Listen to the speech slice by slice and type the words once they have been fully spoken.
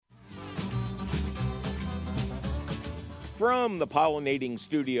From the pollinating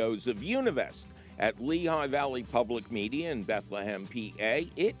studios of Univest at Lehigh Valley Public Media in Bethlehem, PA,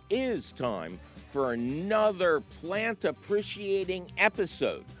 it is time for another plant-appreciating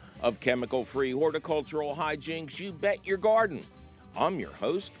episode of chemical-free horticultural hijinks You Bet Your Garden. I'm your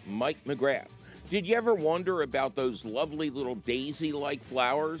host, Mike McGrath. Did you ever wonder about those lovely little daisy-like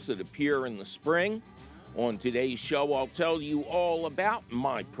flowers that appear in the spring? On today's show, I'll tell you all about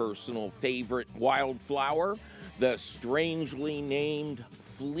my personal favorite wildflower, the strangely named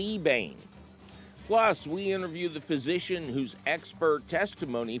Fleabane. Plus, we interview the physician whose expert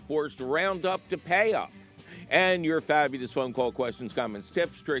testimony forced Roundup to pay up. And your fabulous phone call questions, comments,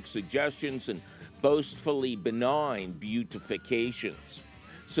 tips, tricks, suggestions, and boastfully benign beautifications.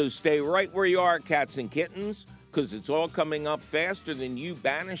 So stay right where you are, cats and kittens, because it's all coming up faster than you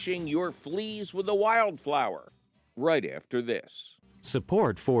banishing your fleas with a wildflower. Right after this.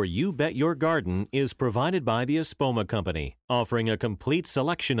 Support for You Bet Your Garden is provided by the Espoma Company, offering a complete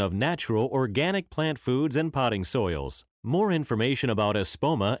selection of natural organic plant foods and potting soils. More information about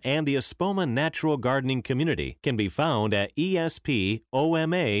Espoma and the Espoma Natural Gardening Community can be found at espoma.com.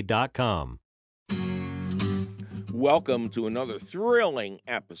 Welcome to another thrilling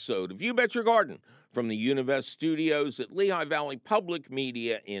episode of You Bet Your Garden from the Univest studios at Lehigh Valley Public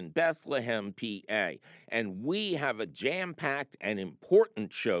Media in Bethlehem, PA. And we have a jam-packed and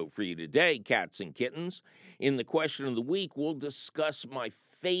important show for you today, cats and kittens. In the question of the week, we'll discuss my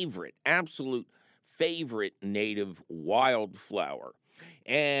absolute favorite native wildflower.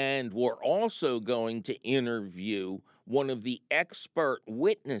 And we're also going to interview one of the expert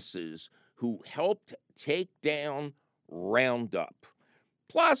witnesses who helped take down Roundup.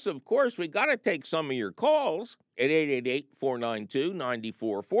 Plus, of course, we got to take some of your calls at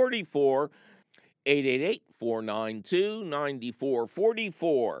 888-492-9444,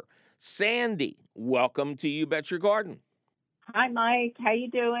 888-492-9444. Sandy, welcome to You Bet Your Garden. Hi, Mike. How you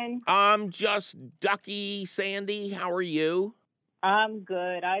doing? I'm just ducky, Sandy. How are you? I'm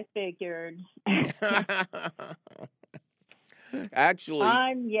good. I figured. Actually,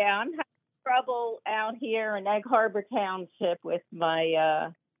 I'm having trouble out here in Egg Harbor Township with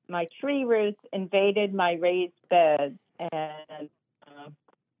my tree roots invaded my raised beds, and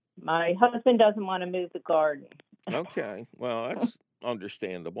my husband doesn't want to move the garden. Okay, well, that's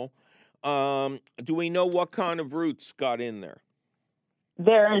understandable. Do we know what kind of roots got in there?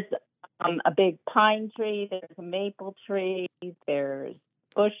 There's a big pine tree, there's a maple tree, there's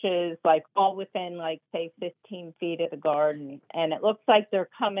bushes, like all within, say, 15 feet of the garden. And it looks like they're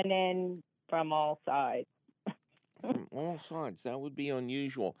coming in from all sides. From all sides. That would be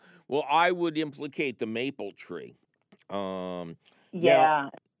unusual. Well, I would implicate the maple tree. Yeah.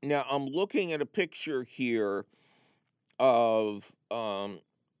 Now, I'm looking at a picture here of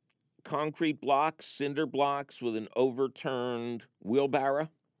concrete blocks, cinder blocks with an overturned wheelbarrow.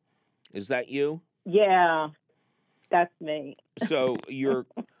 Is that you? Yeah, that's me. So your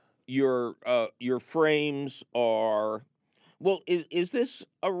frames are, well, is this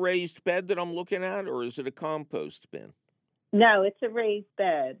a raised bed that I'm looking at, or is it a compost bin? No, it's a raised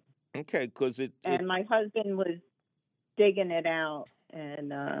bed. Okay, because and my husband was digging it out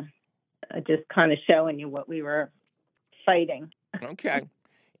and just kind of showing you what we were fighting. Okay.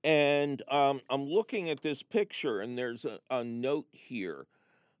 And I'm looking at this picture, and there's a note here.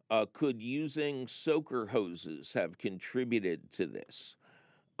 Could using soaker hoses have contributed to this?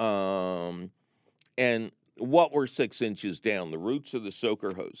 And what were 6 inches down, the roots or the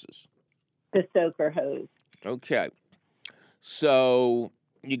soaker hoses? The soaker hose. Okay. So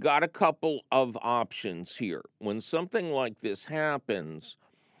you got a couple of options here. When something like this happens,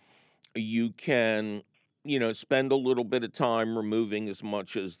 you can, spend a little bit of time removing as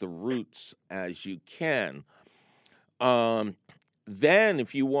much as the roots as you can. Then,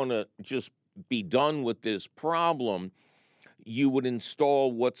 if you want to just be done with this problem, you would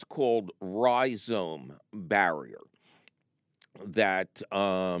install what's called rhizome barrier. That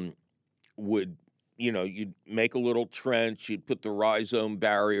would, you'd make a little trench, you'd put the rhizome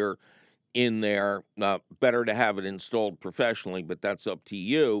barrier in there. Better to have it installed professionally, but that's up to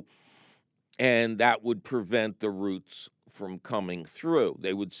you. And that would prevent the roots from coming through.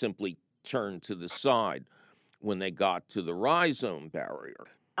 They would simply turn to the side when they got to the rhizome barrier.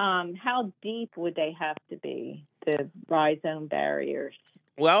 How deep would they have to be, the rhizome barriers?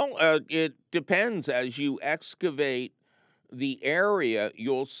 Well, it depends. As you excavate the area,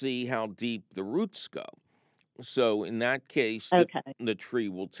 you'll see how deep the roots go. So in that case, the tree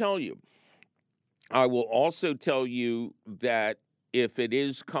will tell you. I will also tell you that if it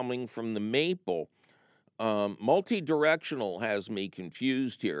is coming from the maple, multi-directional has me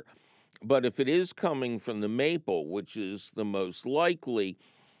confused here. But if it is coming from the maple, which is the most likely,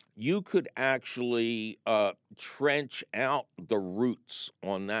 you could actually trench out the roots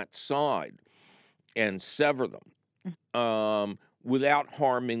on that side and sever them without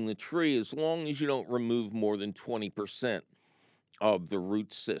harming the tree, as long as you don't remove more than 20% of the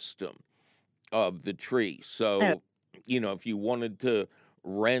root system of the tree. So, if you wanted to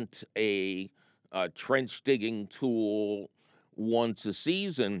rent a trench digging tool once a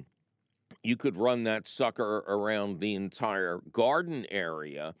season, you could run that sucker around the entire garden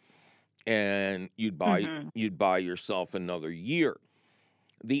area, and you'd buy yourself another year.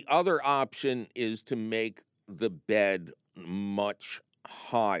 The other option is to make the bed much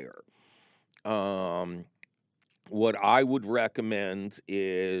higher. What I would recommend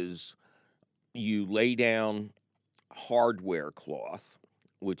is you lay down hardware cloth,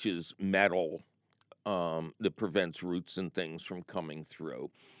 which is metal, that prevents roots and things from coming through.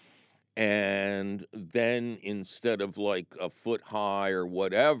 And then instead of like a foot high or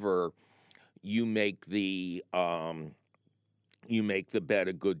whatever, you make the bed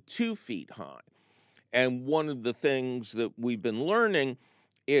a good 2 feet high. And one of the things that we've been learning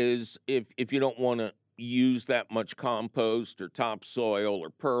is if you don't want to use that much compost or topsoil or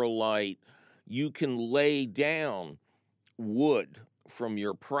perlite, you can lay down wood from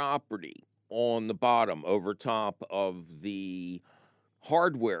your property on the bottom over top of the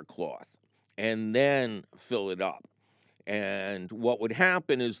hardware cloth and then fill it up. And what would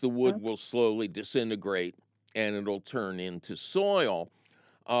happen is the wood will slowly disintegrate and it'll turn into soil,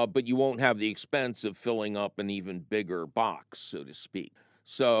 but you won't have the expense of filling up an even bigger box, so to speak.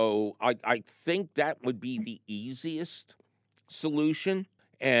 So I think that would be the easiest solution.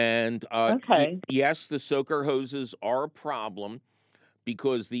 And yes, the soaker hoses are a problem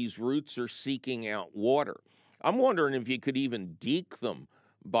because these roots are seeking out water. I'm wondering if you could even deek them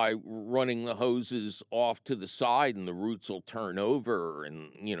by running the hoses off to the side, and the roots will turn over and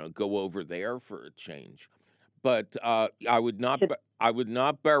go over there for a change. But I would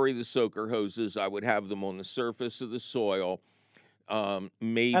not bury the soaker hoses. I would have them on the surface of the soil,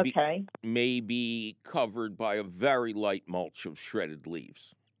 maybe covered by a very light mulch of shredded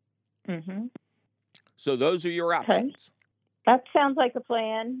leaves. So those are your options. That sounds like a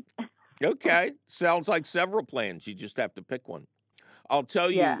plan. Okay, sounds like several plans. You just have to pick one. I'll tell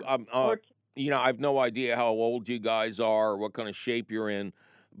you, I have no idea how old you guys are or what kind of shape you're in,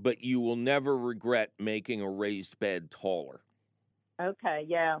 but you will never regret making a raised bed taller. Okay,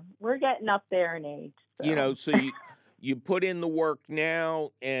 yeah. We're getting up there in age. So, so you put in the work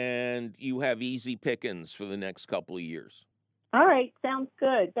now, and you have easy pickings for the next couple of years. All right, sounds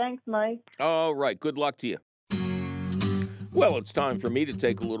good. Thanks, Mike. All right, good luck to you. Well, it's time for me to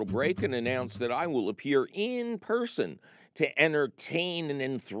take a little break and announce that I will appear in person to entertain and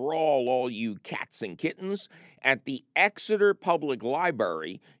enthrall all you cats and kittens at the Exeter Public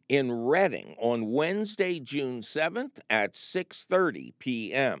Library in Reading on Wednesday, June 7th at 6:30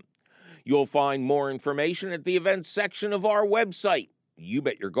 p.m. You'll find more information at the events section of our website,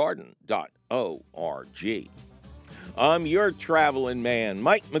 youbetyourgarden.org. I'm your traveling man,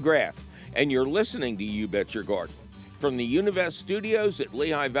 Mike McGrath, and you're listening to You Bet Your Garden from the Univest Studios at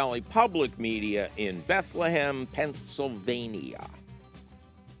Lehigh Valley Public Media in Bethlehem, Pennsylvania.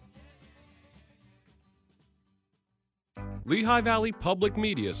 Lehigh Valley Public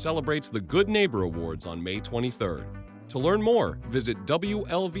Media celebrates the Good Neighbor Awards on May 23rd. To learn more, visit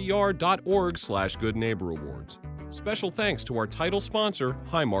WLVR.org/Good Neighbor Awards. Special thanks to our title sponsor,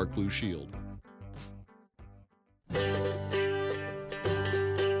 Highmark Blue Shield.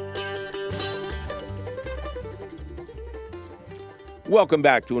 Welcome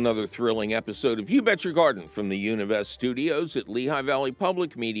back to another thrilling episode of You Bet Your Garden from the Univest Studios at Lehigh Valley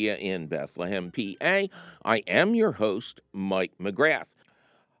Public Media in Bethlehem, PA. I am your host, Mike McGrath.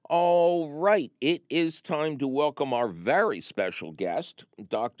 All right, it is time to welcome our very special guest,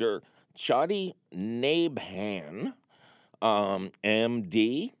 Dr. Chadi Nabhan,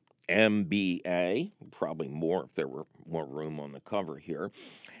 MD, MBA, probably more if there were more room on the cover here.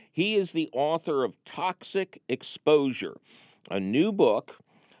 He is the author of Toxic Exposure, a new book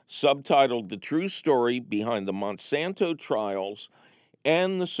subtitled The True Story Behind the Monsanto Trials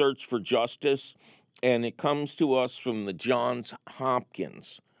and the Search for Justice, and it comes to us from the Johns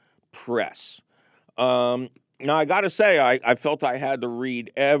Hopkins Press. Now, I got to say, I felt I had to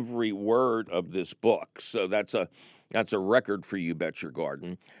read every word of this book, so that's a record for You Bet Your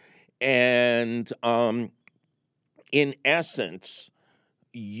Garden. And in essence,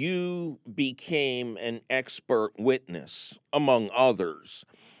 you became an expert witness, among others,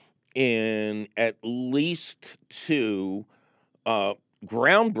 in at least two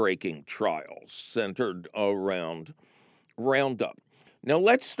groundbreaking trials centered around Roundup. Now,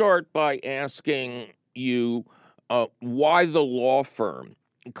 let's start by asking you why the law firm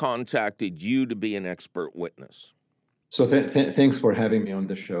contacted you to be an expert witness. So thanks for having me on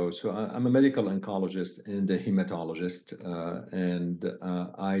the show. So I'm a medical oncologist and a hematologist, and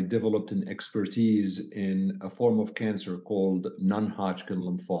I developed an expertise in a form of cancer called non-Hodgkin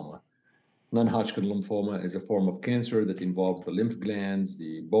lymphoma. Non-Hodgkin lymphoma is a form of cancer that involves the lymph glands,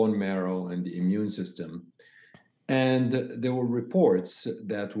 the bone marrow, and the immune system. And there were reports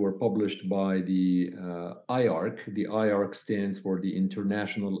that were published by the IARC. The IARC stands for the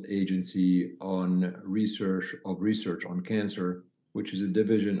International Agency on Research on Cancer, which is a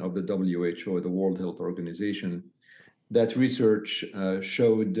division of the WHO, the World Health Organization. That research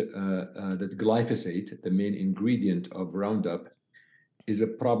showed that glyphosate, the main ingredient of Roundup, is a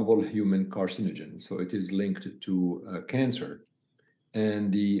probable human carcinogen. So it is linked to cancer.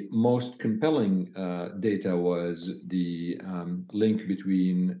 And the most compelling data was the link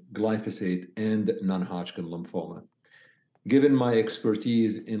between glyphosate and non-Hodgkin lymphoma. Given my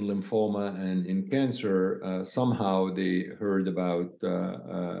expertise in lymphoma and in cancer, somehow they heard about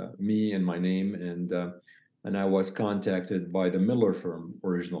me and my name, and I was contacted by the Miller firm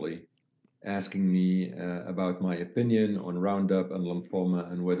originally, asking me about my opinion on Roundup and lymphoma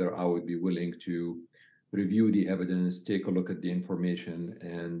and whether I would be willing to review the evidence, take a look at the information,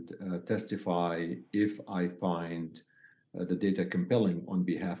 and testify if I find the data compelling on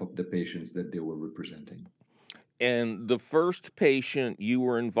behalf of the patients that they were representing. And the first patient you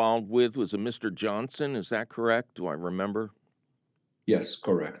were involved with was a Mr. Johnson, is that correct? Do I remember? Yes,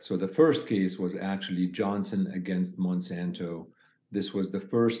 correct. So the first case was actually Johnson against Monsanto. This was the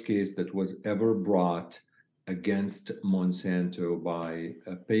first case that was ever brought against Monsanto by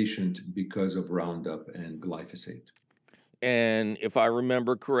a patient because of Roundup and glyphosate. And if I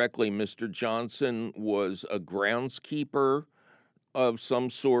remember correctly, Mr. Johnson was a groundskeeper of some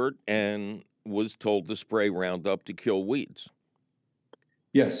sort and was told to spray Roundup to kill weeds.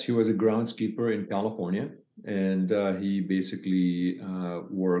 Yes, he was a groundskeeper in California, and he basically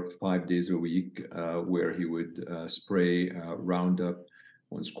worked 5 days a week where he would spray Roundup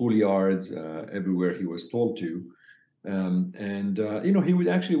on schoolyards, everywhere he was told to. He would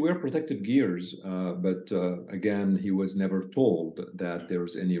actually wear protective gears, but again, he was never told that there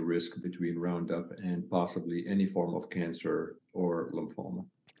was any risk between Roundup and possibly any form of cancer or lymphoma.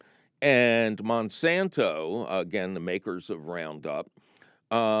 And Monsanto, again, the makers of Roundup,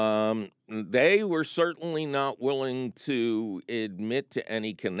 they were certainly not willing to admit to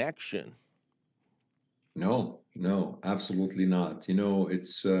any connection. No, absolutely not.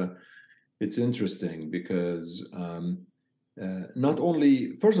 It's interesting because not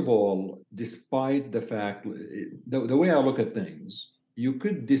only, first of all, despite the fact, the way I look at things, you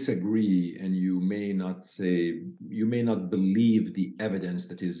could disagree and you may not believe the evidence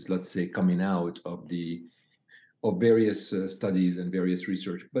that is, let's say, coming out of various studies and various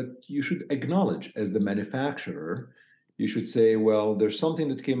research, but you should acknowledge as the manufacturer, you should say, well, there's something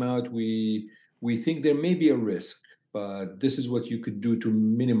that came out. We think there may be a risk, but this is what you could do to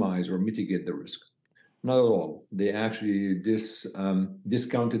minimize or mitigate the risk. Not at all. They actually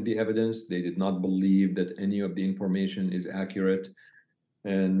discounted the evidence. They did not believe that any of the information is accurate.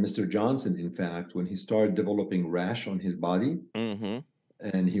 And Mr. Johnson, in fact, when he started developing rash on his body,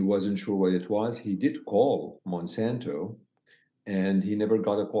 and he wasn't sure what it was, he did call Monsanto, and he never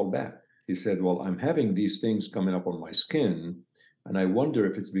got a call back. He said, well, I'm having these things coming up on my skin, and I wonder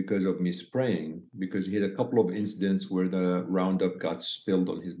if it's because of me spraying, because he had a couple of incidents where the Roundup got spilled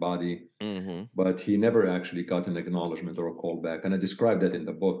on his body, but he never actually got an acknowledgement or a call back. And I described that in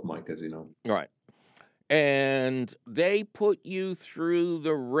the book, Mike, as you know. Right. And they put you through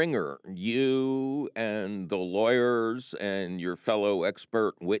the ringer, you and the lawyers and your fellow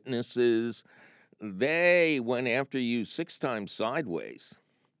expert witnesses. They went after you 6 times sideways.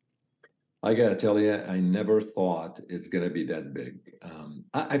 I gotta tell you, I never thought it's gonna be that big.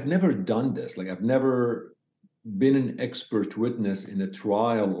 I've never done this. Like, I've never been an expert witness in a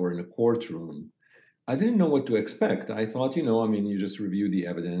trial or in a courtroom. I didn't know what to expect. I thought, you just review the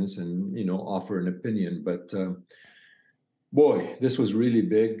evidence and, offer an opinion. But boy, this was really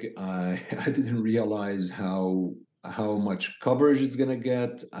big. I didn't realize how much coverage it's gonna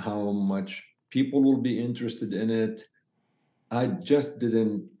get, how much people will be interested in it. I just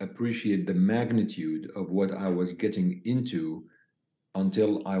didn't appreciate the magnitude of what I was getting into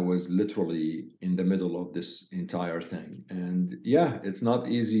until I was literally in the middle of this entire thing. And yeah, it's not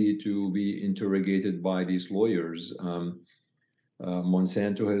easy to be interrogated by these lawyers.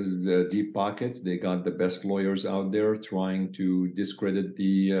 Monsanto has deep pockets. They got the best lawyers out there trying to discredit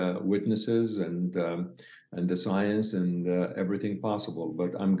the witnesses and the science and everything possible.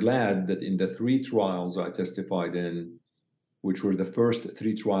 But I'm glad that in the 3 trials I testified in, which were the first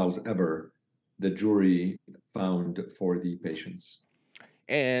 3 trials ever, the jury found for the patients.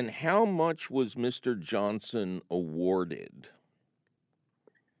 And how much was Mr. Johnson awarded?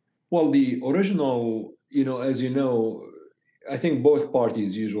 Well, the original, as you know, I think both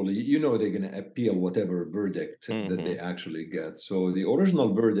parties usually, they're going to appeal whatever verdict that they actually get. So the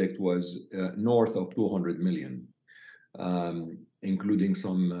original verdict was north of 200 million, including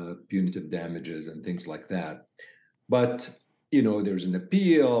some punitive damages and things like that. But there's an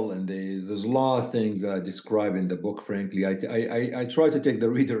appeal, and there's a lot of things that I describe in the book. Frankly, I try to take the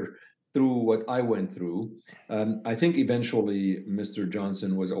reader through what I went through. I think eventually Mr.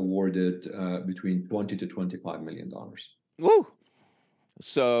 Johnson was awarded between 20 to 25 million dollars. Woo!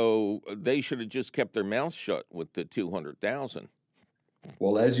 So they should have just kept their mouth shut with the 200,000.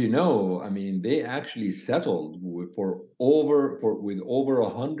 Well, as you know, I mean, they actually settled with over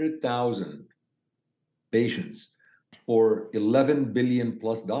 100,000 patients for $11 billion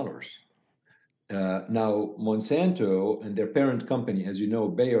plus dollars. Now, Monsanto and their parent company, as you know,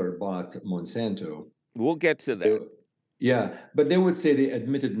 Bayer bought Monsanto. We'll get to They, that. yeah, but they would say they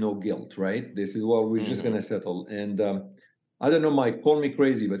admitted no guilt, right? They said, well, we're just going to settle. And I don't know, Mike, call me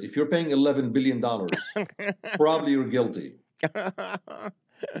crazy, but if you're paying $11 billion, probably you're guilty.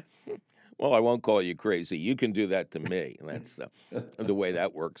 Well, I won't call you crazy. You can do that to me. That's the way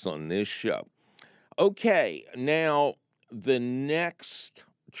that works on this show. Okay, now the next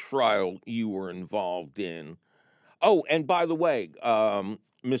trial you were involved in. Oh, and by the way,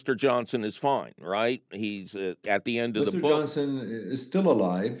 Mr. Johnson is fine, right? He's at the end of the Mr. book. Johnson is still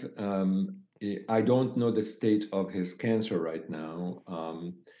alive. I don't know the state of his cancer right now.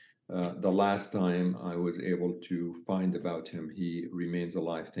 The last time I was able to find about him, he remains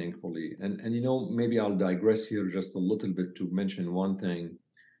alive, thankfully. And maybe I'll digress here just a little bit to mention one thing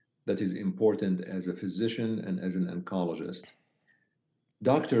that is important as a physician and as an oncologist.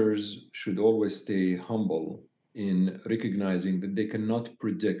 Doctors should always stay humble in recognizing that they cannot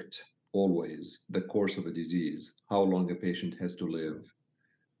predict always the course of a disease, how long a patient has to live,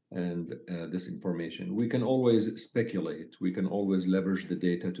 and this information. We can always speculate. We can always leverage the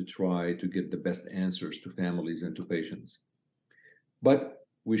data to try to get the best answers to families and to patients. But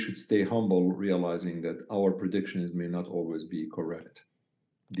we should stay humble, realizing that our predictions may not always be correct.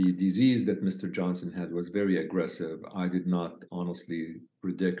 The disease that Mr. Johnson had was very aggressive. I did not honestly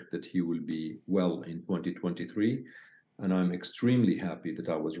predict that he will be well in 2023, and I'm extremely happy that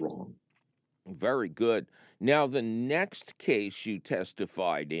I was wrong. Very good. Now, the next case you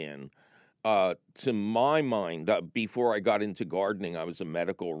testified in, to my mind, before I got into gardening, I was a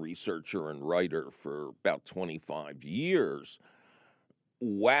medical researcher and writer for about 25 years.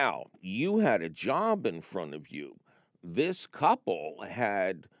 Wow, you had a job in front of you. This couple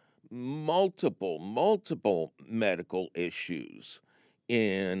had multiple medical issues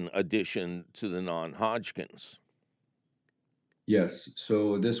in addition to the non-Hodgkin's. Yes,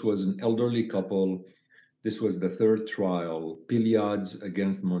 so this was an elderly couple. This was the 3rd trial, Piliads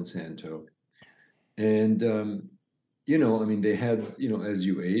against Monsanto. And, I mean, they had, as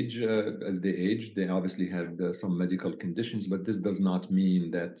you age, as they aged, they obviously had some medical conditions, but this does not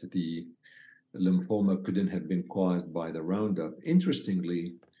mean that the lymphoma couldn't have been caused by the Roundup.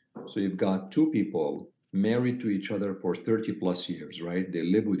 Interestingly, so you've got 2 people married to each other for 30 plus years, right? They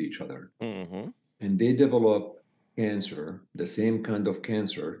live with each other. Mm-hmm. And they develop cancer, the same kind of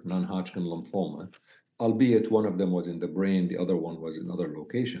cancer, non-Hodgkin lymphoma, albeit one of them was in the brain, the other one was in other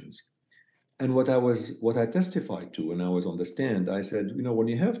locations. And what I testified to when I was on the stand, I said, when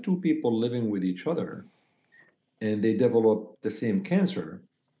you have 2 people living with each other and they develop the same cancer,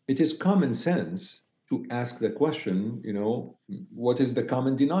 it is common sense to ask the question, what is the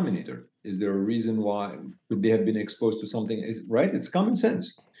common denominator? Is there a reason why could they have been exposed to something? Right? It's common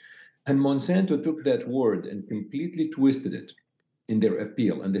sense. And Monsanto took that word and completely twisted it in their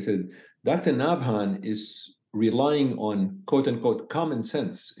appeal. And they said, Dr. Nabhan is relying on quote unquote common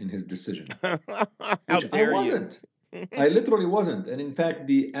sense in his decision, which I wasn't. I literally wasn't. And in fact,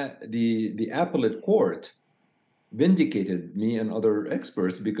 the appellate court vindicated me and other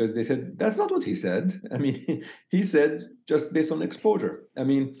experts because they said that's not what he said. I mean, he said just based on exposure. I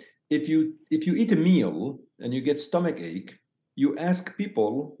mean, if you eat a meal and you get stomach ache, you ask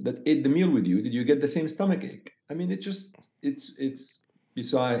people that ate the meal with you, did you get the same stomach ache? I mean, it's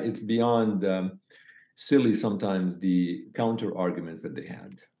beyond silly sometimes the counter arguments that they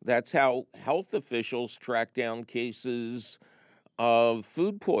had. That's how health officials track down cases of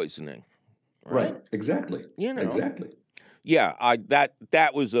food poisoning, right? Right. Exactly. You know, Exactly. yeah,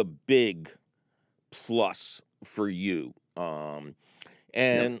 that was a big plus for you. Yep.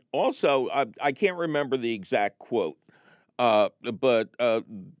 And also, I can't remember the exact quote, but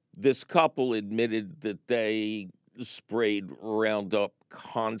this couple admitted that they sprayed Roundup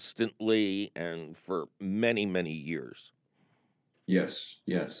constantly and for many, many years. Yes.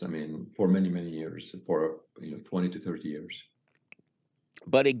 Yes. I mean, for many, many years, for 20 to 30 years.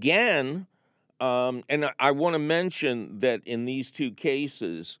 But again, and I want to mention that in these two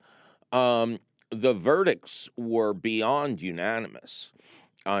cases, um, the verdicts were beyond unanimous.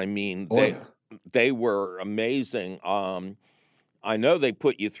 I mean, Oh yeah. they were amazing. I know they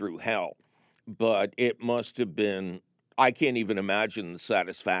put you through hell, but it must have been. I can't even imagine the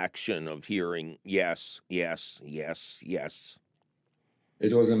satisfaction of hearing yes, yes, yes, yes.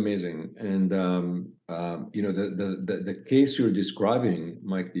 It was amazing, and the case you're describing,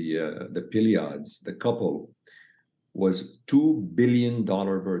 Mike, the Piliads, the couple, was $2 billion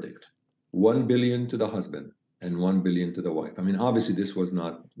verdict, 1 billion to the husband and 1 billion to the wife. I mean, obviously, this was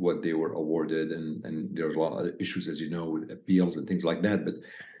not what they were awarded, and there's a lot of issues, as you know, with appeals and things like that.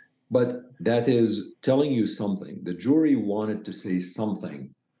 But that is telling you something. The jury wanted to say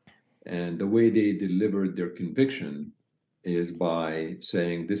something, and the way they delivered their conviction is by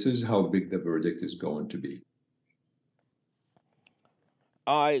saying, this is how big the verdict is going to be.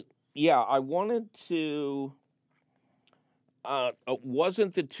 I yeah, I wanted to.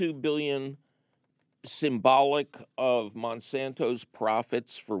 Wasn't the 2 billion symbolic of Monsanto's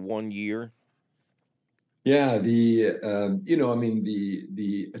profits for 1 year? Yeah, I mean,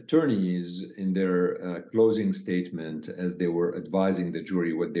 the attorneys in their closing statement, as they were advising the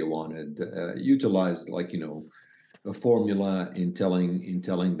jury what they wanted, utilized, like, a formula in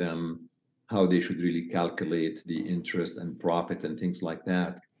telling them how they should really calculate the interest and profit and things like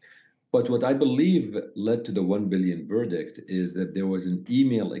that. But what I believe led to the 1 billion verdict is that there was an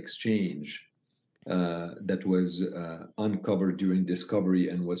email exchange that was uncovered during discovery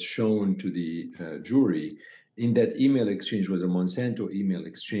and was shown to the jury. In that email exchange was a Monsanto email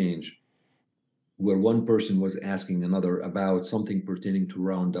exchange where one person was asking another about something pertaining to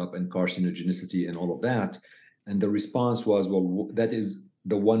Roundup and carcinogenicity and all of that. And the response was, well, that is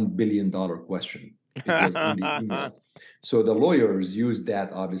the $1 billion question. It was in the email. So the lawyers used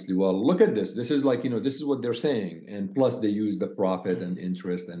that, obviously. Well, look at this. This is like, this is what they're saying. And plus, they use the profit and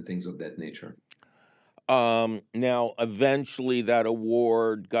interest and things of that nature. Now, eventually, that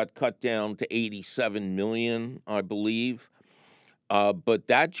award got cut down to 87 million, I believe. But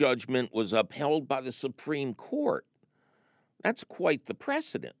that judgment was upheld by the Supreme Court. That's quite the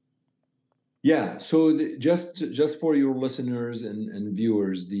precedent. Yeah, so just for your listeners and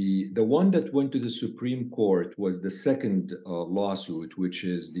viewers, the one that went to the Supreme Court was the second lawsuit, which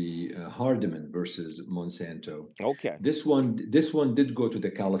is the Hardeman versus Monsanto. Okay. This one did go to the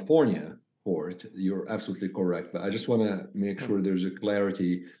California court. You're absolutely correct, but I just want to make sure there's a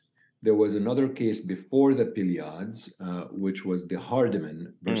clarity. There was another case before the Piliads, which was the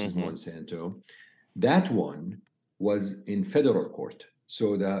Hardeman versus Mm-hmm. Monsanto. That one was in federal court.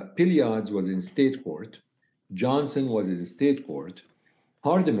 So the Piliads was in state court. Johnson was in state court.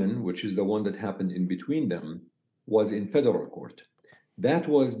 Hardeman, which is the one that happened in between them, was in federal court. That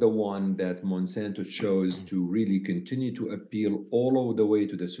was the one that Monsanto chose to really continue to appeal all of the way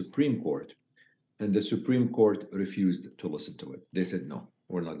to the Supreme Court. And the Supreme Court refused to listen to it. They said, no,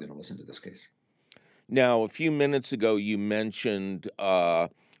 we're not going to listen to this case. Now, a few minutes ago, you mentioned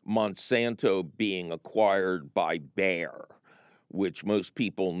Monsanto being acquired by Bayer, which most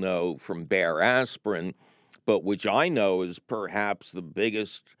people know from Bayer aspirin, but which I know is perhaps the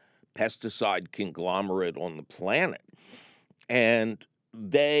biggest pesticide conglomerate on the planet. And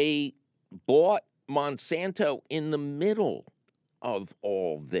they bought Monsanto in the middle of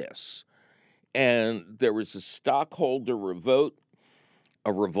all this. And there was a stockholder revolt.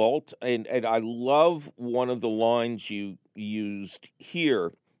 And I love one of the lines you used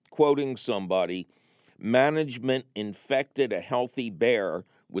here, quoting somebody: management infected a healthy bear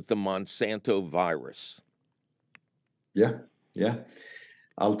with the Monsanto virus. Yeah, yeah.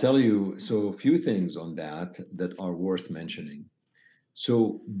 I'll tell you, so a few things on that are worth mentioning.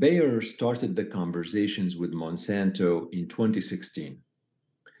 So Bayer started the conversations with Monsanto in 2016.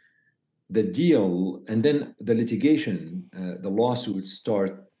 The deal, and then the litigation, the lawsuits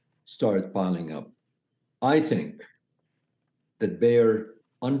start piling up. I think that Bayer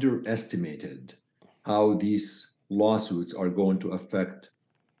underestimated how these lawsuits are going to affect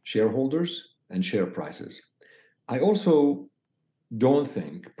shareholders and share prices. I also don't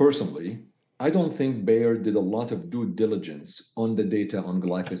think, personally, I don't think Bayer did a lot of due diligence on the data on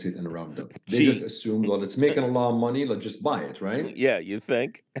glyphosate and Roundup. They just Gee, assumed, well, it's making a lot of money, let's just buy it, right? yeah, you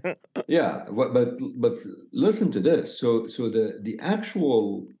think? Yeah, but listen to this. So the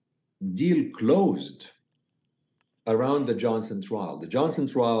actual deal closed around the Johnson trial. The Johnson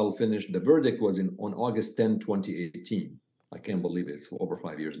trial finished, the verdict was on August 10, 2018. I can't believe it. It's over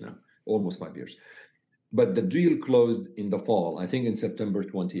 5 years now, almost 5 years. But the deal closed in the fall, I think in September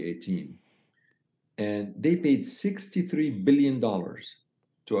 2018. And they paid $63 billion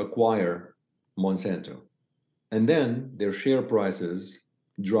to acquire Monsanto. And then their share prices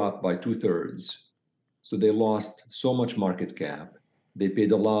dropped by two-thirds. So they lost so much market cap. They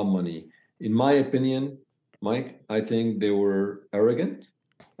paid a lot of money. In my opinion, Mike, I think they were arrogant.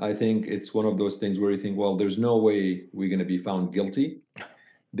 I think it's one of those things where you think, well, there's no way we're going to be found guilty.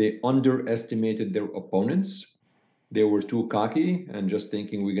 They underestimated their opponents. They were too cocky and just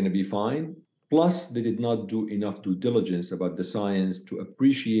thinking we're going to be fine. Plus, they did not do enough due diligence about the science to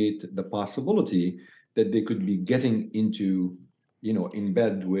appreciate the possibility that they could be getting into, in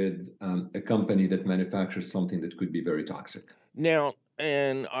bed with a company that manufactures something that could be very toxic. Now,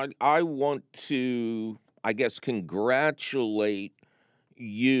 and I want to, I guess, congratulate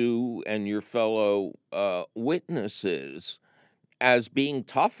you and your fellow witnesses as being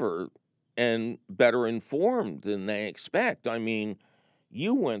tougher and better informed than they expect. I mean,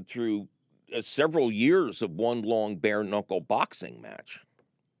 you went through several years of one long bare knuckle boxing match.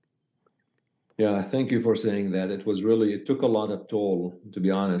 Yeah, thank you for saying that. It took a lot of toll, to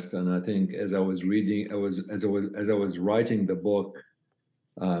be honest. And I think as I was reading, as I was writing the book,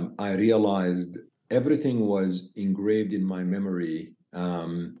 I realized everything was engraved in my memory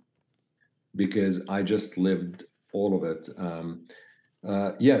because I just lived all of it.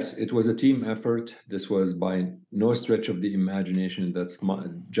 Yes, it was a team effort. This was by no stretch of the imagination. That's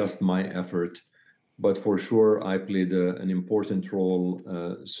just my effort. But for sure, I played an important role.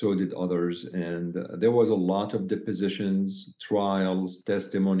 So did others. And there was a lot of depositions, trials,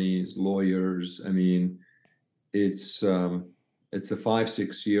 testimonies, lawyers. I mean, it's a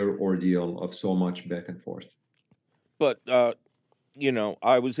 5-6 year ordeal of so much back and forth. But, I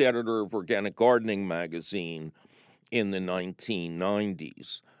was editor of Organic Gardening magazine in the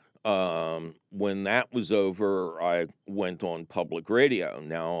 1990s. When that was over, I went on public radio.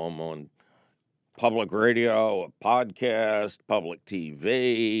 Now I'm on public radio, a podcast, public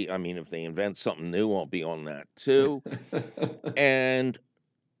TV. I mean, if they invent something new, I'll be on that too. And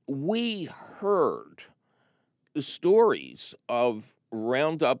we heard the stories of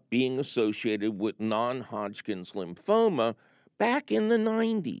Roundup being associated with non Hodgkin's lymphoma back in the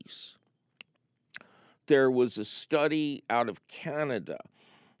 90s. There was a study out of Canada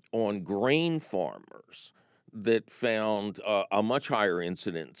on grain farmers that found a much higher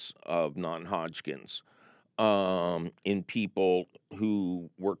incidence of non Hodgkin's in people who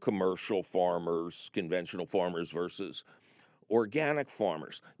were commercial farmers, conventional farmers versus organic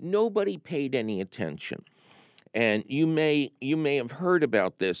farmers. Nobody paid any attention. And you may have heard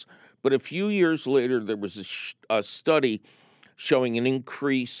about this, but a few years later, there was a study showing an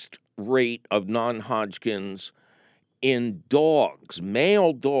increased rate of non-Hodgkin's in dogs,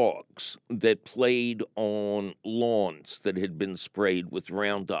 male dogs that played on lawns that had been sprayed with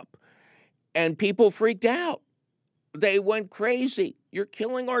Roundup. And people freaked out. They went crazy. You're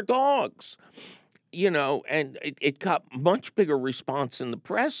killing our dogs. And it got much bigger response in the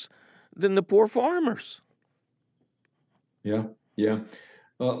press than the poor farmers. Yeah, yeah.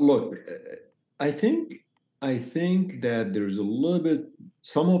 Look, I think that there's a little bit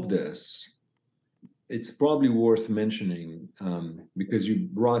some of this. It's probably worth mentioning because you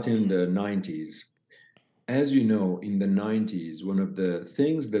brought in the 90s. As you know, in the 90s, one of the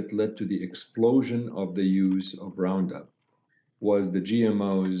things that led to the explosion of the use of Roundup was the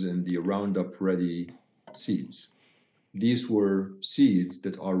GMOs and the Roundup Ready seeds. These were seeds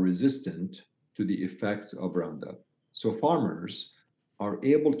that are resistant to the effects of Roundup. So farmers are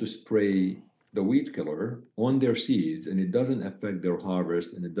able to spray the weed killer on their seeds, and it doesn't affect their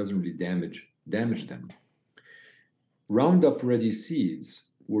harvest, and it doesn't really damage them. Roundup Ready seeds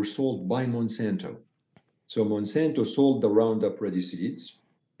were sold by Monsanto. So Monsanto sold the Roundup Ready seeds,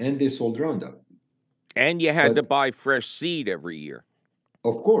 and they sold Roundup. And you had to buy fresh seed every year.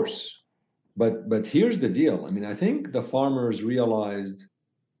 Of course. But here's the deal. I mean, I think the farmers realized,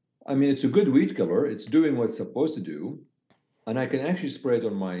 I mean, it's a good weed killer. It's doing what it's supposed to do. And I can actually spray it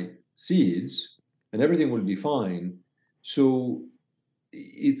on my seeds and everything will be fine. So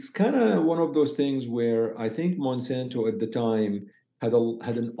it's kind of one of those things where I think Monsanto at the time had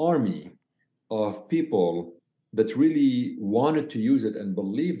an army of people that really wanted to use it and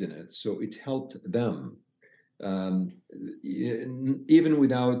believed in it. So it helped them, um, even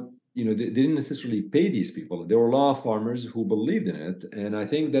without, they didn't necessarily pay these people. There were a lot of farmers who believed in it. And I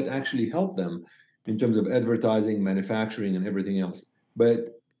think that actually helped them in terms of advertising, manufacturing, and everything else.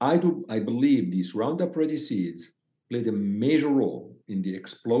 But I believe these Roundup Ready seeds played a major role in the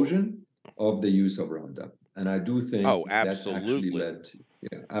explosion of the use of Roundup. And I do think Oh, that actually absolutely. led,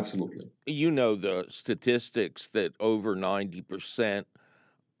 yeah, absolutely. You know the statistics that over 90%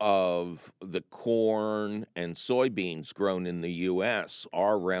 of the corn and soybeans grown in the US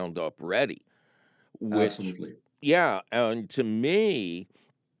are Roundup Ready, which, Absolutely. yeah, and to me,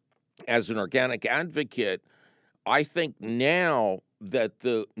 as an organic advocate, I think now that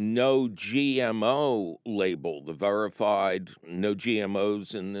the no GMO label, the verified no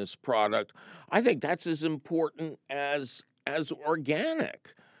GMOs in this product, I think that's as important as organic.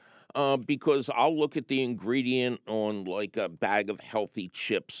 Because I'll look at the ingredient on like a bag of healthy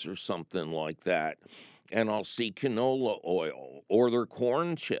chips or something like that, and I'll see canola oil or their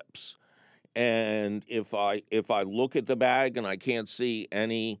corn chips. And if I look at the bag and I can't see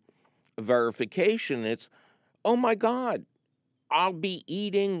any verification, it's, oh my God, I'll be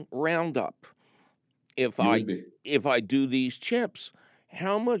eating Roundup if You I would be. if I do these chips.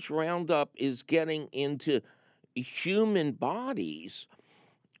 How much Roundup is getting into human bodies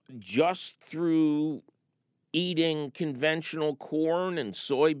just through eating conventional corn and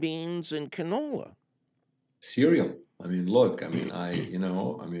soybeans and canola? Cereal. I mean, look, I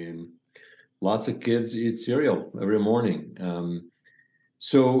mean, lots of kids eat cereal every morning.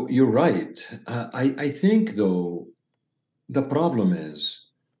 So you're right. I think, though, the problem is,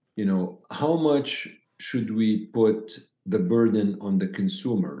 how much should we put the burden on the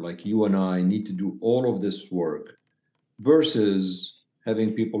consumer? Like you and I need to do all of this work versus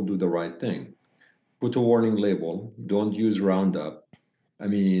having people do the right thing. Put a warning label, don't use Roundup. I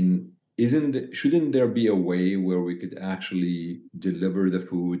mean, shouldn't there be a way where we could actually deliver the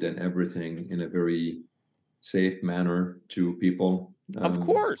food and everything in a very safe manner to people? Of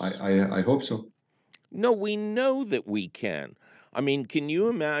course. I hope so. No, we know that we can. I mean, can you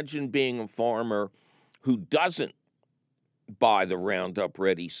imagine being a farmer who doesn't buy the Roundup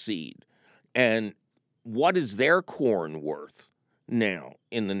Ready seed? And what is their corn worth now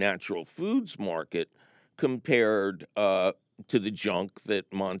in the natural foods market compared to the junk that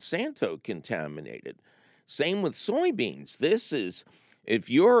Monsanto contaminated? Same with soybeans. This is, if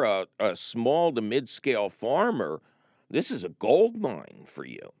you're a small to mid scale farmer, this is a gold mine for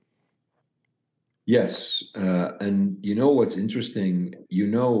you. Yes, and you know what's interesting? You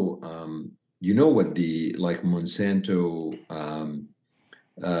know what the like Monsanto.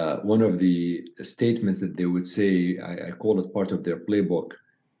 One of the statements that they would say, I call it part of their playbook.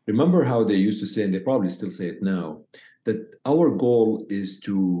 Remember how they used to say, and they probably still say it now, that our goal is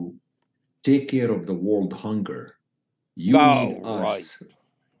to take care of the world hunger. You need Oh, right. us.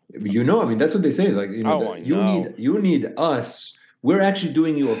 I mean, that's what they say. Like, Oh, I that know. you need us. We're actually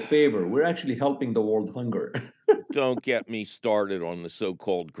doing you a favor. We're actually helping the world hunger. Don't get me started on the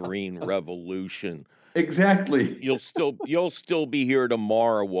so-called green revolution. Exactly. You'll still be here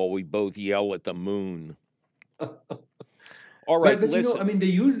tomorrow while we both yell at the moon. All right, But I listen. mean, they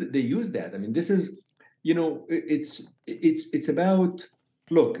use that. I mean, this is, it's about,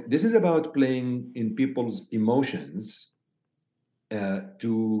 look, this is about playing in people's emotions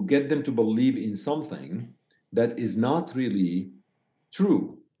to get them to believe in something that is not really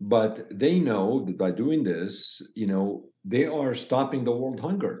true. But they know that by doing this, they are stopping the world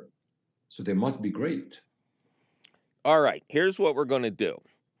hunger. So they must be great. All right, here's what we're going to do.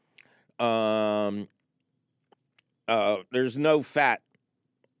 Um, there's no fat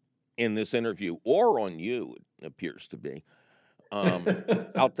in this interview or on you. It appears to be.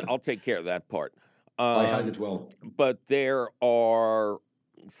 I'll take care of that part. I hide Um, it well. but there are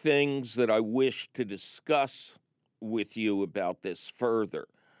things that I wish to discuss with you about this further.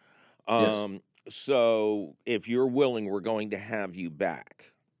 Yes. So if you're willing, we're going to have you back.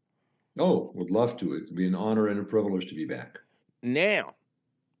 Oh, would love to. It'd be an honor and a privilege to be back. Now,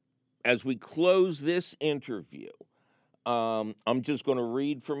 as we close this interview, I'm just going to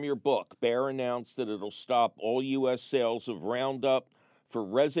read from your book. Bayer announced that it'll stop all U.S. sales of Roundup for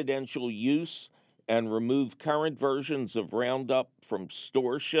residential use and remove current versions of Roundup from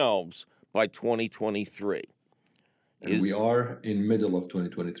store shelves by 2023. And we Is are in middle of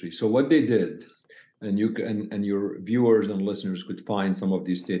 2023. So what they did, and you can, and your viewers and listeners could find some of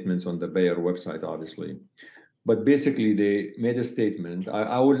these statements on the Bayer website, obviously. But basically, they made a statement.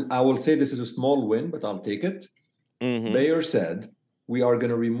 I will say this is a small win, but I'll take it. mm-hmm. Bayer said, we are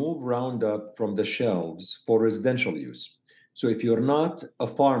going to remove Roundup from the shelves for residential use. So if you're not a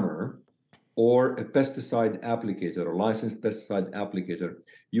farmer or a pesticide applicator or licensed pesticide applicator,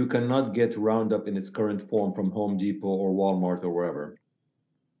 you cannot get Roundup in its current form from Home Depot or Walmart or wherever.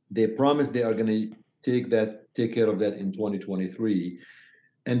 They promise they are going to take care of that in 2023.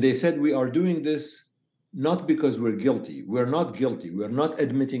 And they said we are doing this not because we're guilty. We're not guilty. We're not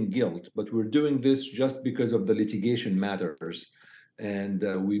admitting guilt, but we're doing this just because of the litigation matters, and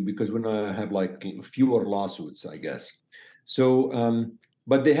because we're gonna have like fewer lawsuits, I guess. So,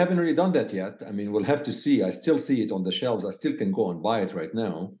 but they haven't really done that yet. I mean, we'll have to see. I still see it on the shelves. I still can go and buy it right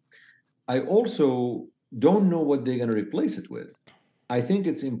now. I also don't know what they're going to replace it with. I think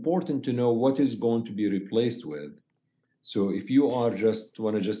it's important to know what is going to be replaced with. So if you are just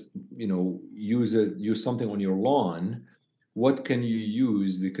want to just use something on your lawn, what can you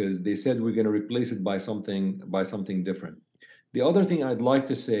use? Because they said we're going to replace it by something different. The other thing I'd like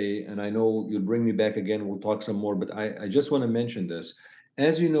to say, and I know you'll bring me back again, we'll talk some more, but I just want to mention this.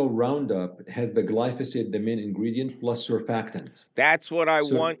 As you know, Roundup has the glyphosate, the main ingredient, plus surfactant. That's what I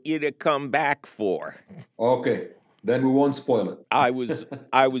So- want you to come back for. Okay, then we won't spoil it.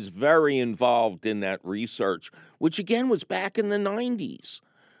 I was very involved in that research, which again was back in the 90s.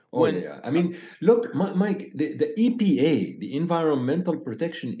 Oh, yeah. I mean, look, Mike, the EPA, the Environmental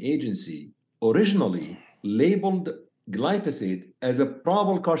Protection Agency, originally labeled glyphosate as a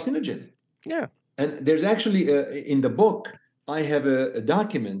probable carcinogen. Yeah. And there's actually, in the book, I have a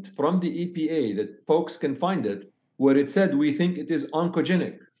document from the EPA that folks can find it, where it said we think it is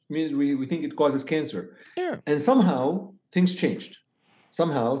oncogenic, means we think it causes cancer. Yeah. And somehow things changed.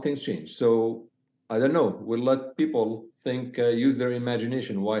 So I don't know. We'll let people use their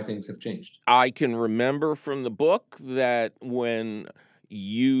imagination why things have changed. I can remember from the book that when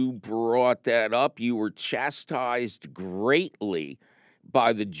you brought that up, you were chastised greatly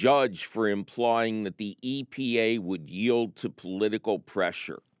by the judge for implying that the EPA would yield to political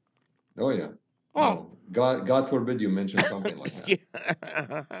pressure. Oh, yeah. Oh. No, God forbid you mention something like that.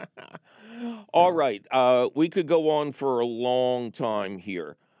 Yeah. All right. We could go on for a long time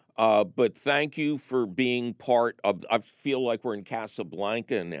here. But thank you for being part of, I feel like we're in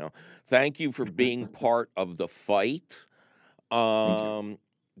Casablanca now. Thank you for being part of the fight. Thank you.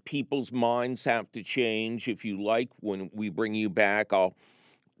 People's minds have to change. If you like, when we bring you back, I'll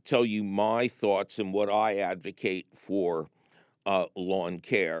tell you my thoughts and what I advocate for lawn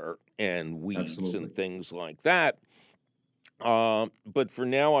care and weeds Absolutely. and things like that. But for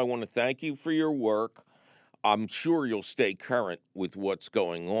now, I want to thank you for your work. I'm sure you'll stay current with what's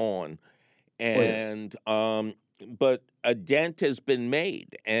going on. And but a dent has been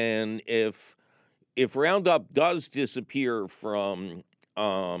made, and if Roundup does disappear from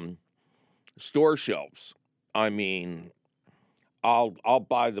store shelves, I mean, I'll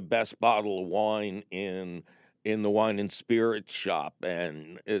buy the best bottle of wine in the wine and spirits shop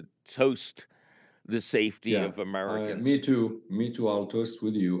and toast the safety of Americans. Me too. I'll toast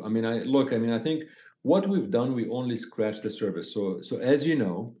with you. I mean, I think what we've done, we only scratched the surface. So as you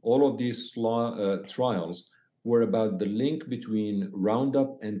know, all of these trials were about the link between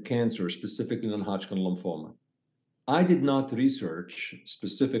Roundup and cancer, specifically non-Hodgkin lymphoma. I did not research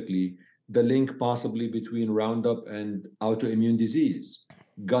specifically the link possibly between Roundup and autoimmune disease,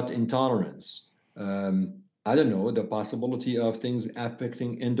 gut intolerance. I don't know, the possibility of things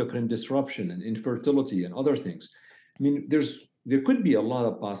affecting endocrine disruption and infertility and other things. I mean, there could be a lot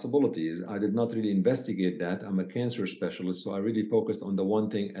of possibilities. I did not really investigate that. I'm a cancer specialist, so I really focused on the one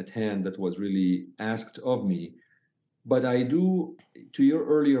thing at hand that was really asked of me. But I do, to your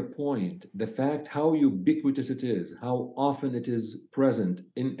earlier point, the fact how ubiquitous it is, how often it is present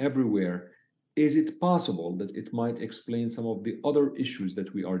in everywhere, is it possible that it might explain some of the other issues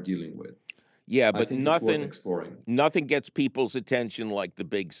that we are dealing with? Yeah, I but think it's worth exploring. Nothing gets people's attention like the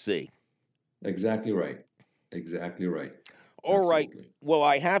big C. Exactly right. Exactly right. All right. Absolutely. Well,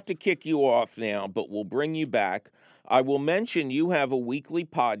 I have to kick you off now, but we'll bring you back. I will mention you have a weekly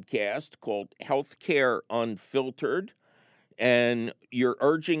podcast called Healthcare Unfiltered, and you're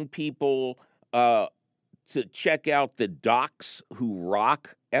urging people to check out the Docs Who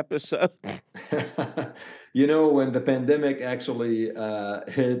Rock episode. When the pandemic actually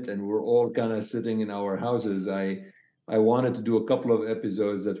hit and we're all kind of sitting in our houses, I wanted to do a couple of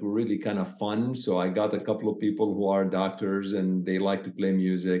episodes that were really kind of fun. So I got a couple of people who are doctors and they like to play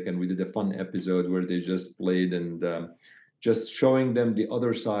music, and we did a fun episode where they just played and just showing them the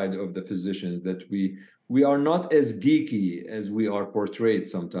other side of the physicians, that we are not as geeky as we are portrayed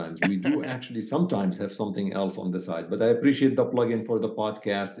sometimes. We do actually sometimes have something else on the side. But I appreciate the plug-in for the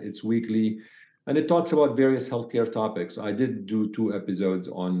podcast. It's weekly. and it talks about various healthcare topics. I did do 2 episodes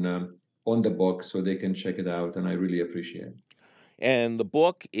on the book, so they can check it out, and I really appreciate it. And the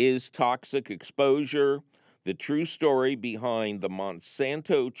book is Toxic Exposure: The True Story Behind the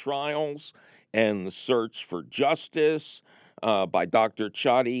Monsanto Trials and the Search for Justice, by Dr.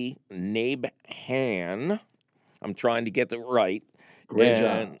 Chadi Nabhan. I'm trying to get that right. Great job.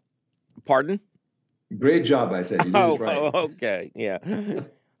 And, pardon? Great job, I said. You did it right. Okay. Yeah.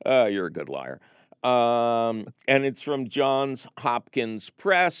 You're a good liar. And it's from Johns Hopkins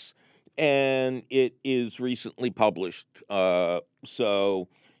Press, and it is recently published. So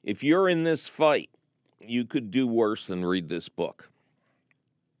if you're in this fight, you could do worse than read this book.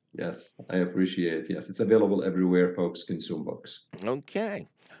 Yes, I appreciate it. Yes, it's available everywhere folks consume books. Okay.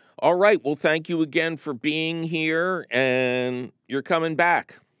 All right. Well, thank you again for being here, and you're coming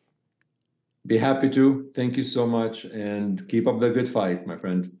back. Be happy to. Thank you so much, and keep up the good fight, my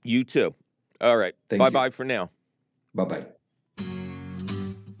friend. You too. All right. Thank you. Bye-bye for now. Bye-bye.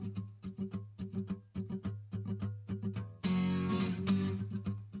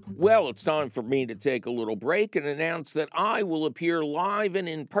 Well, it's time for me to take a little break and announce that I will appear live and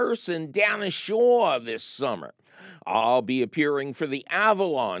in person down ashore this summer. I'll be appearing for the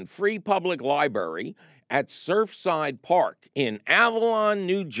Avalon Free Public Library at Surfside Park in Avalon,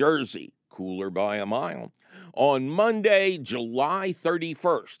 New Jersey, cooler by a mile, on Monday, July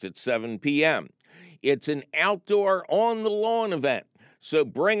 31st at 7 p.m. It's an outdoor on-the-lawn event, so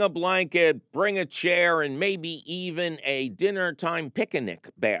bring a blanket, bring a chair, and maybe even a dinner time picnic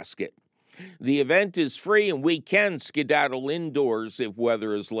basket. The event is free, and we can skedaddle indoors if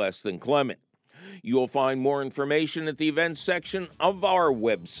weather is less than clement. You'll find more information at the events section of our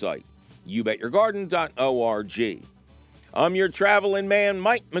website, youbetyourgarden.org. I'm your traveling man,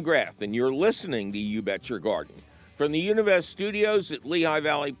 Mike McGrath, and you're listening to You Bet Your Garden from the Univest Studios at Lehigh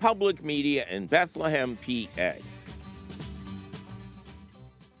Valley Public Media in Bethlehem, PA.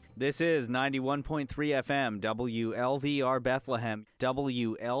 This is 91.3 FM, WLVR Bethlehem,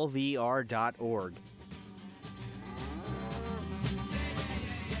 WLVR.org.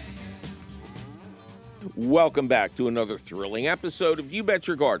 Welcome back to another thrilling episode of You Bet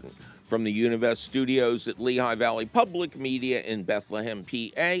Your Garden from the Univest Studios at Lehigh Valley Public Media in Bethlehem,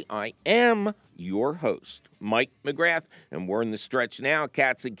 PA. I am your host, Mike McGrath, and we're in the stretch now,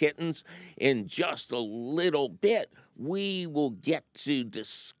 cats and kittens. In just a little bit, we will get to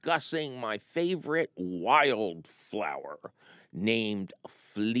discussing my favorite wildflower named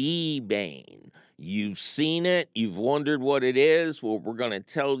Fleabane. You've seen it. You've wondered what it is. Well, we're going to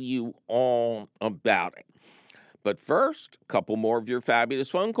tell you all about it. But first, a couple more of your fabulous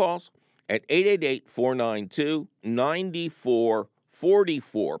phone calls at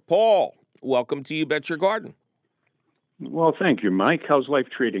 888-492-9444. Paul, welcome to You Bet Your Garden. Well, thank you, Mike. How's life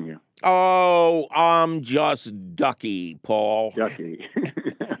treating you? Oh, I'm just ducky, Paul. Ducky.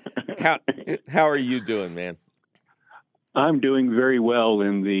 How are you doing, man? I'm doing very well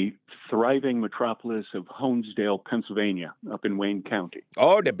in the thriving metropolis of Honesdale, Pennsylvania, up in Wayne County.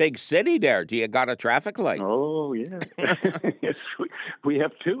 Oh, the big city there. Do you got a traffic light? Oh, yeah. Yes, we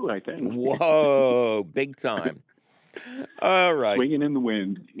have two, I think. Whoa, big time. All right. Swinging in the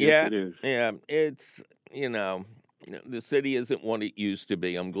wind. Yes, Yeah, it is. yeah. It's, the city isn't what it used to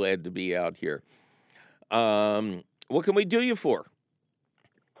be. I'm glad to be out here. What can we do you for?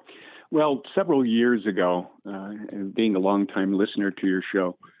 Well, several years ago, being a longtime listener to your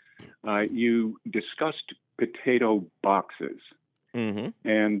show, you discussed potato boxes. Mm-hmm.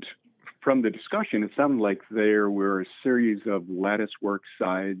 And from the discussion, it sounded like there were a series of latticework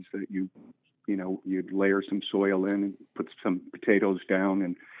sides that you'd layer some soil in and put some potatoes down,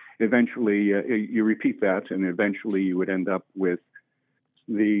 and eventually you repeat that, and eventually you would end up with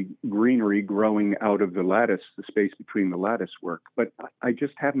the greenery growing out of the lattice, the space between the lattice work. But I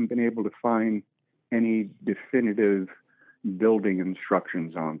just haven't been able to find any definitive building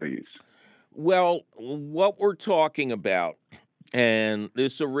instructions on these. Well, what we're talking about, and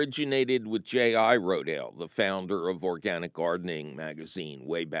this originated with J.I. Rodale, the founder of Organic Gardening magazine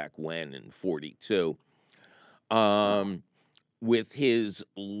way back when in 42, with his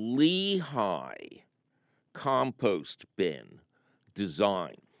Lehigh compost bin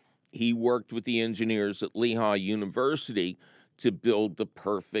design. He worked with the engineers at Lehigh University to build the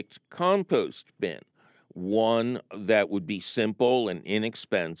perfect compost bin, one that would be simple and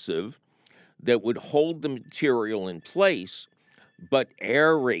inexpensive, that would hold the material in place, but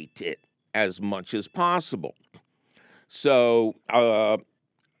aerate it as much as possible. So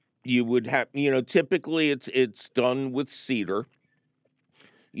you would have, typically it's done with cedar.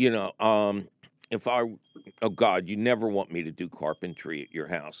 Oh God, you never want me to do carpentry at your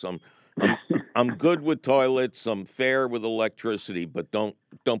house. I'm good with toilets. I'm fair with electricity, but don't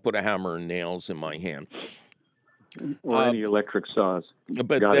put a hammer and nails in my hand. Or any electric saws.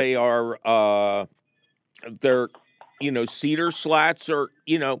 But Got they it. are they're cedar slats, or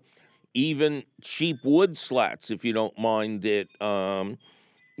even cheap wood slats if you don't mind it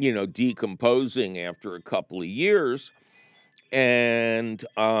decomposing after a couple of years. And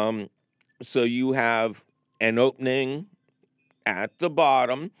so you have an opening at the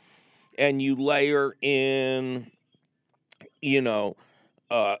bottom, and you layer in,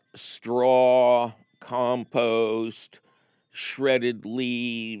 straw, compost, shredded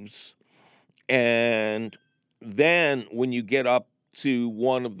leaves. And then when you get up to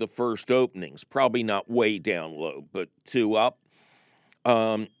one of the first openings, probably not way down low, but two up,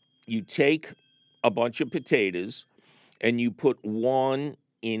 you take a bunch of potatoes and you put one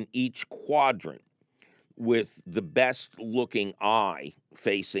in each quadrant with the best looking eye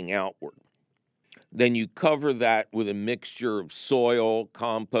facing outward. Then you cover that with a mixture of soil,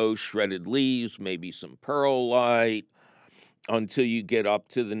 compost, shredded leaves, maybe some perlite, until you get up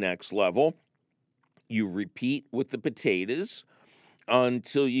to the next level. You repeat with the potatoes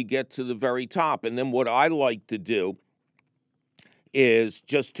until you get to the very top. And then what I like to do is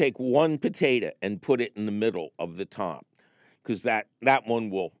just take one potato and put it in the middle of the top, because that one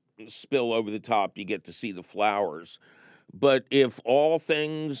will spill over the top. You get to see the flowers. But if all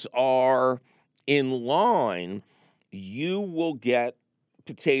things are in line, you will get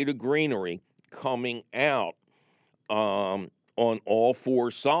potato greenery coming out on all four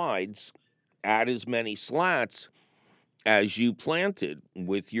sides at as many slats as you planted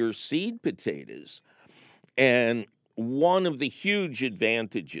with your seed potatoes. And one of the huge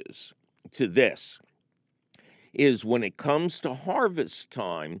advantages to this is when it comes to harvest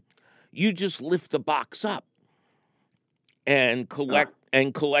time, you just lift the box up and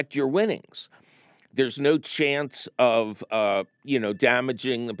collect your winnings. There's no chance of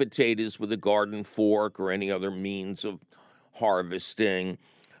damaging the potatoes with a garden fork or any other means of harvesting.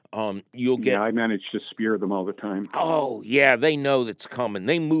 You'll get. Yeah, I manage to spear them all the time. Oh yeah, they know that's coming.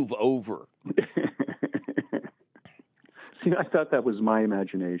 They move over. See, I thought that was my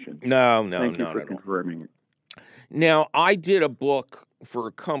imagination. No, Thank you not for at all. confirming it. Now, I did a book for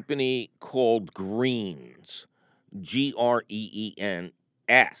a company called Greens, Greens,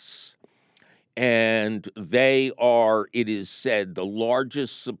 and they are, it is said, the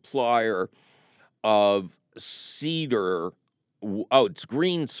largest supplier of cedar. Oh, it's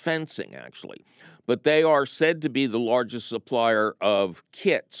Greens Fencing, actually. But they are said to be the largest supplier of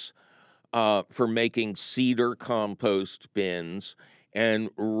kits for making cedar compost bins and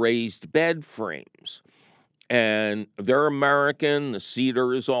raised bed frames. And they're American. The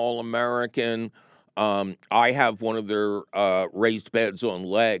cedar is all American. I have one of their raised beds on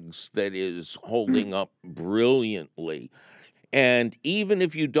legs that is holding up brilliantly. And even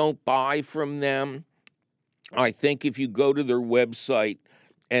if you don't buy from them, I think if you go to their website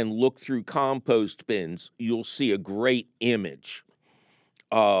and look through compost bins, you'll see a great image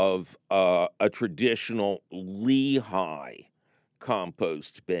of a traditional Lehigh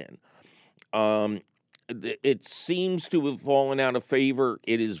compost bin. It seems to have fallen out of favor.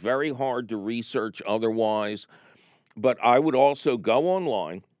 It is very hard to research otherwise, but I would also go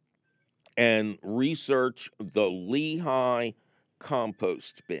online and research the Lehigh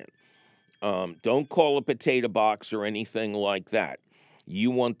compost bin. Don't call a potato box or anything like that. You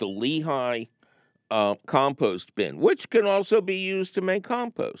want the Lehigh compost bin, which can also be used to make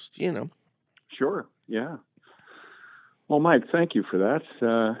compost, Sure, yeah. Well, Mike, thank you for that.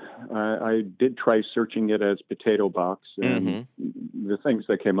 I did try searching it as potato box, and the things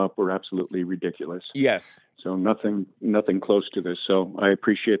that came up were absolutely ridiculous. Yes. So nothing close to this. So I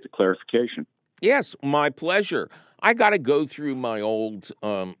appreciate the clarification. Yes, my pleasure. I got to go through my old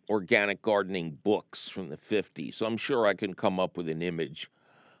organic gardening books from the 50s. So I'm sure I can come up with an image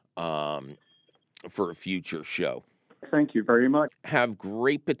for a future show. Thank you very much. Have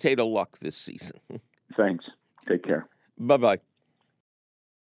great potato luck this season. Thanks. Take care. Bye-bye.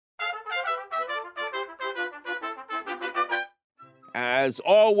 As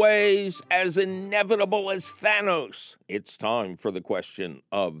always, as inevitable as Thanos, it's time for the question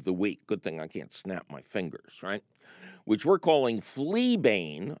of the week. Good thing I can't snap my fingers, right? Which we're calling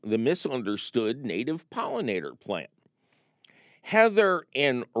Fleabane, the misunderstood native pollinator plant. Heather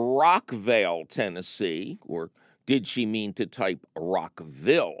in Rockvale, Tennessee, or did she mean to type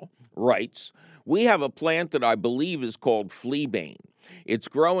Rockville, writes, we have a plant that I believe is called Fleabane. It's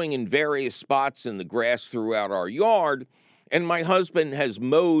growing in various spots in the grass throughout our yard, and my husband has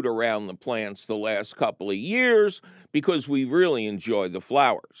mowed around the plants the last couple of years because we really enjoy the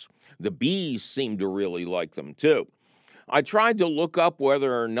flowers. The bees seem to really like them too. I tried to look up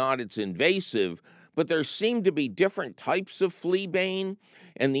whether or not it's invasive, but there seem to be different types of fleabane,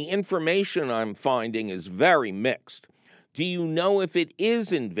 and the information I'm finding is very mixed. Do you know if it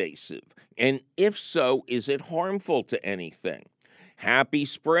is invasive? And if so, is it harmful to anything? Happy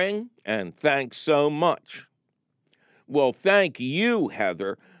spring, and thanks so much. Well, thank you,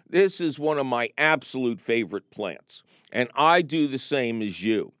 Heather. This is one of my absolute favorite plants, and I do the same as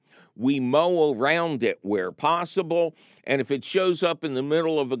you. We mow around it where possible, and if it shows up in the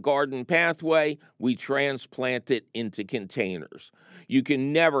middle of a garden pathway, we transplant it into containers. You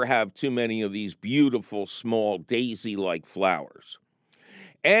can never have too many of these beautiful, small, daisy-like flowers.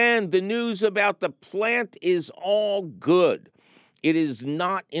 And the news about the plant is all good. It is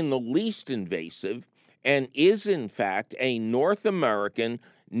not in the least invasive and is, in fact, a North American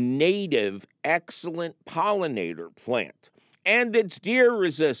native excellent pollinator plant. And it's deer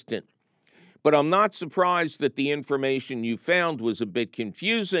resistant. But I'm not surprised that the information you found was a bit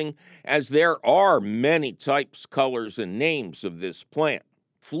confusing, as there are many types, colors, and names of this plant.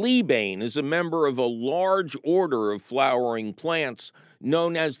 Fleabane is a member of a large order of flowering plants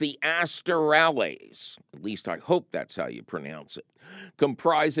known as the Asterales. At least I hope that's how you pronounce it,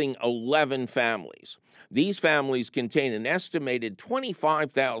 comprising 11 families. These families contain an estimated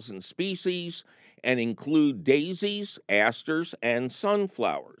 25,000 species and include daisies, asters, and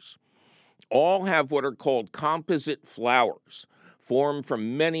sunflowers. All have what are called composite flowers, formed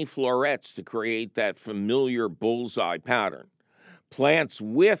from many florets to create that familiar bullseye pattern. Plants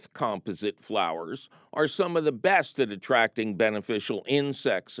with composite flowers are some of the best at attracting beneficial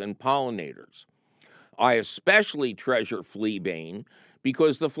insects and pollinators. I especially treasure fleabane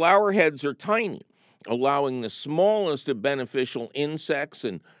because the flower heads are tiny, allowing the smallest of beneficial insects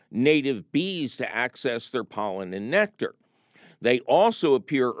and native bees to access their pollen and nectar. They also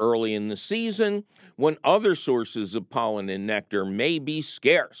appear early in the season when other sources of pollen and nectar may be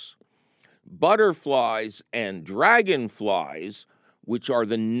scarce. Butterflies and dragonflies, which are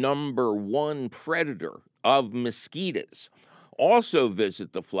the number one predator of mosquitoes, also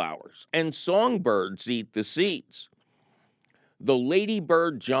visit the flowers, and songbirds eat the seeds. The Lady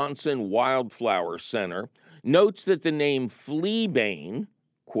Bird Johnson Wildflower Center notes that the name fleabane,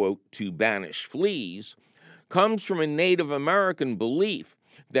 quote, to banish fleas, comes from a Native American belief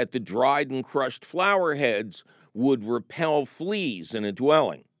that the dried and crushed flower heads would repel fleas in a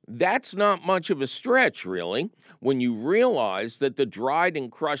dwelling. That's not much of a stretch, really, when you realize that the dried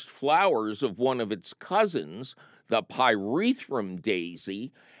and crushed flowers of one of its cousins, the pyrethrum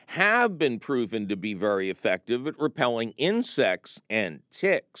daisy, have been proven to be very effective at repelling insects and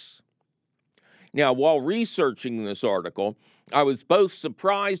ticks. Now, while researching this article, I was both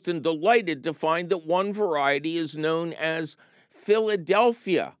surprised and delighted to find that one variety is known as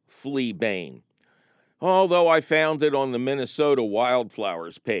Philadelphia fleabane, although I found it on the Minnesota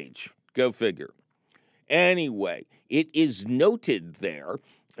Wildflowers page. Go figure. Anyway, it is noted there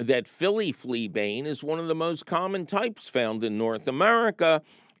that Philly fleabane is one of the most common types found in North America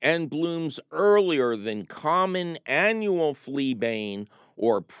and blooms earlier than common annual fleabane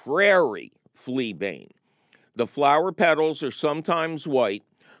or prairie fleabane. The flower petals are sometimes white,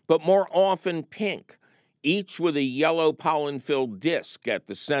 but more often pink, each with a yellow pollen-filled disc at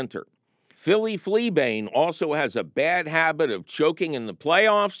the center. Philly fleabane also has a bad habit of choking in the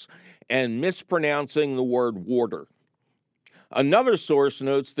playoffs and mispronouncing the word water. Another source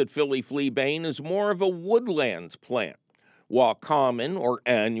notes that Philly fleabane is more of a woodland plant, while common or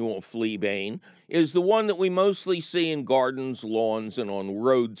annual fleabane is the one that we mostly see in gardens, lawns, and on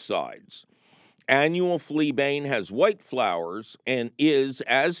roadsides. Annual fleabane has white flowers and is,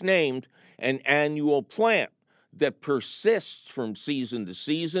 as named, an annual plant that persists from season to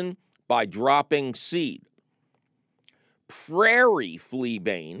season by dropping seed. Prairie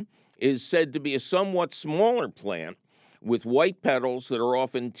fleabane is said to be a somewhat smaller plant with white petals that are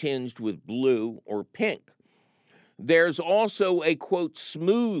often tinged with blue or pink. There's also a, quote,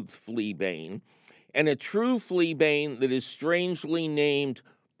 smooth fleabane and a true fleabane that is strangely named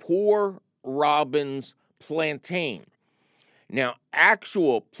poor robin's plantain. Now,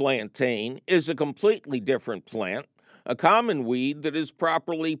 actual plantain is a completely different plant, a common weed that is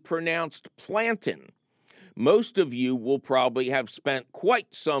properly pronounced plantain. Most of you will probably have spent quite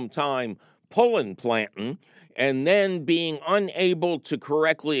some time pulling plantain and then being unable to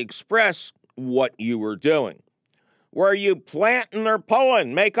correctly express what you were doing. Were you planting or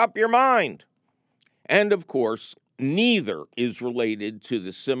pulling? Make up your mind. And of course, neither is related to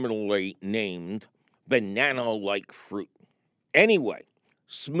the similarly named banana-like fruit. Anyway,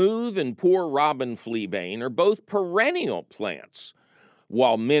 smooth and poor robin fleabane are both perennial plants,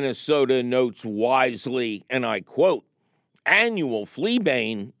 while Minnesota notes wisely, and I quote, annual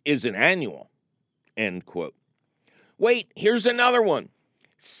fleabane isn't annual, end quote. Wait, here's another one.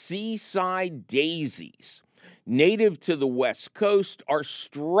 Seaside daisies, native to the West Coast, are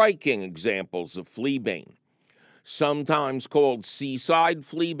striking examples of fleabane. Sometimes called seaside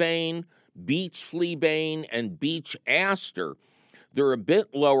fleabane, beach fleabane, and beach aster, they're a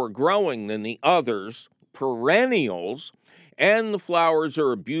bit lower growing than the others, perennials, and the flowers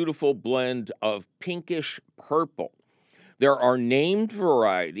are a beautiful blend of pinkish purple. There are named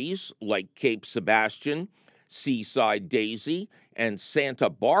varieties like Cape Sebastian, Seaside Daisy, and Santa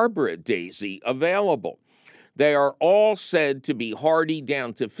Barbara Daisy available. They are all said to be hardy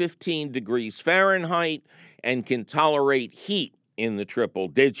down to 15 degrees Fahrenheit and can tolerate heat in the triple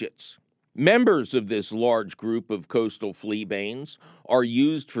digits. Members of this large group of coastal fleabanes are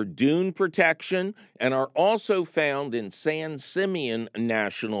used for dune protection and are also found in San Simeon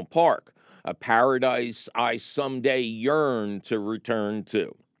National Park, a paradise I someday yearn to return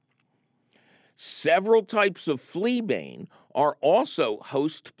to. Several types of fleabane are also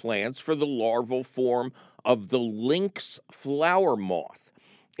host plants for the larval form of the lynx flower moth,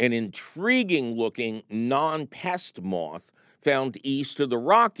 an intriguing-looking non-pest moth found east of the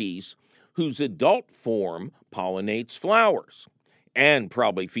Rockies, whose adult form pollinates flowers and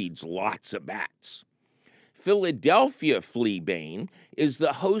probably feeds lots of bats. Philadelphia fleabane is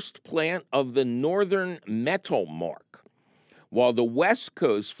the host plant of the northern metalmark, while the West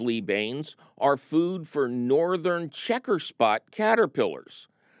Coast fleabanes are food for northern checker spot caterpillars.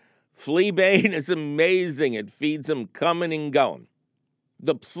 Fleabane is amazing. It feeds them coming and going.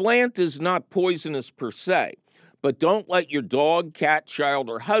 The plant is not poisonous per se, but don't let your dog, cat, child,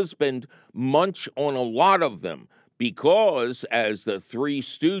 or husband munch on a lot of them because, as the Three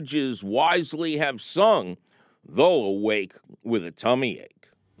Stooges wisely have sung, they'll awake with a tummy ache.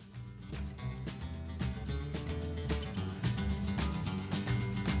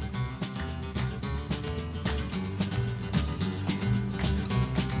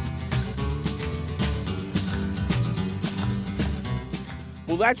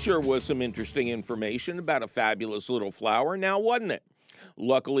 Well, that sure was some interesting information about a fabulous little flower, now wasn't it?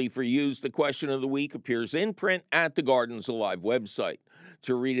 Luckily for you, the question of the week appears in print at the Gardens Alive website.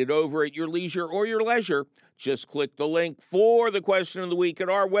 To read it over at your leisure or your leisure, just click the link for the question of the week at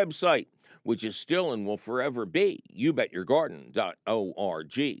our website, which is still and will forever be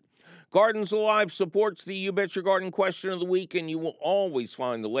youbetyourgarden.org. Gardens Alive supports the You Bet Your Garden question of the week, and you will always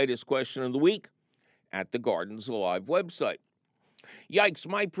find the latest question of the week at the Gardens Alive website. Yikes,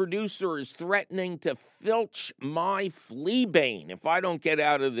 my producer is threatening to filch my fleabane if I don't get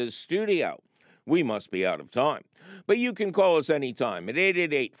out of this studio. We must be out of time. But you can call us anytime at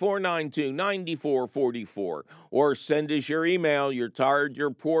 888-492-9444 or send us your email, you're tired,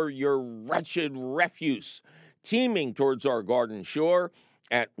 you're poor, you're wretched refuse, teeming towards our garden shore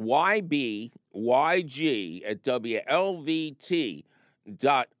at YBYG at WLVT.org.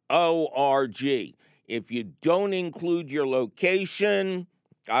 If you don't include your location,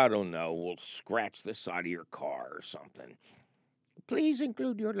 I don't know, we'll scratch the side of your car or something. Please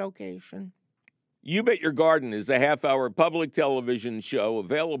include your location. You Bet Your Garden is a half-hour public television show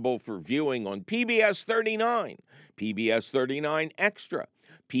available for viewing on PBS 39, PBS 39 Extra,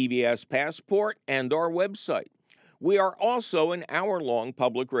 PBS Passport, and our website. We are also an hour-long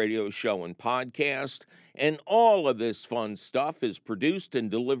public radio show and podcast, and all of this fun stuff is produced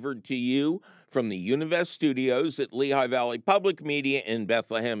and delivered to you from the Univest Studios at Lehigh Valley Public Media in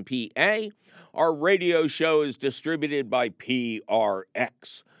Bethlehem, PA. Our radio show is distributed by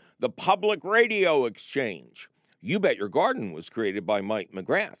PRX, the Public Radio Exchange. You Bet Your Garden was created by Mike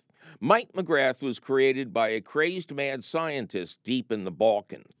McGrath. Mike McGrath was created by a crazed mad scientist deep in the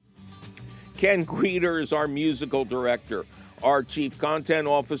Balkans. Ken Queter is our musical director. Our chief content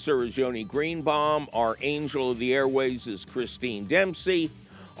officer is Yoni Greenbaum. Our angel of the airways is Christine Dempsey.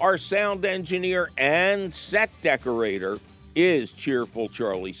 Our sound engineer and set decorator is cheerful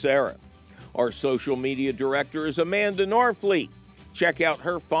Charlie Sarah. Our social media director is Amanda Norfleet. Check out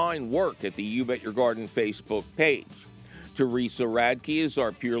her fine work at the You Bet Your Garden Facebook page. Teresa Radke is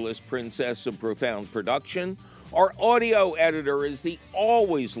our peerless princess of profound production. Our audio editor is the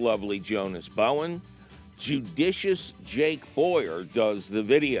always lovely Jonas Bowen. Judicious Jake Boyer does the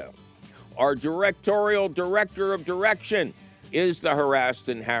video. Our directorial director of direction is the harassed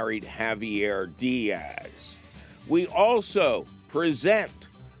and harried Javier Diaz. We also present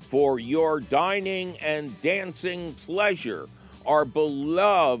for your dining and dancing pleasure our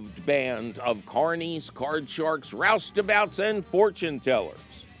beloved band of carnies, card sharks, roustabouts, and fortune tellers.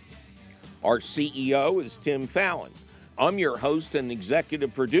 Our CEO is Tim Fallon. I'm your host and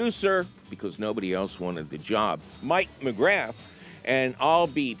executive producer, because nobody else wanted the job, Mike McGrath, and I'll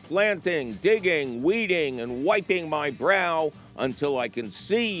be planting, digging, weeding, and wiping my brow until I can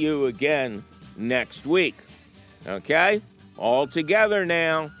see you again next week. Okay? All together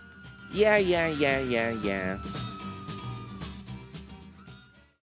now. Yeah.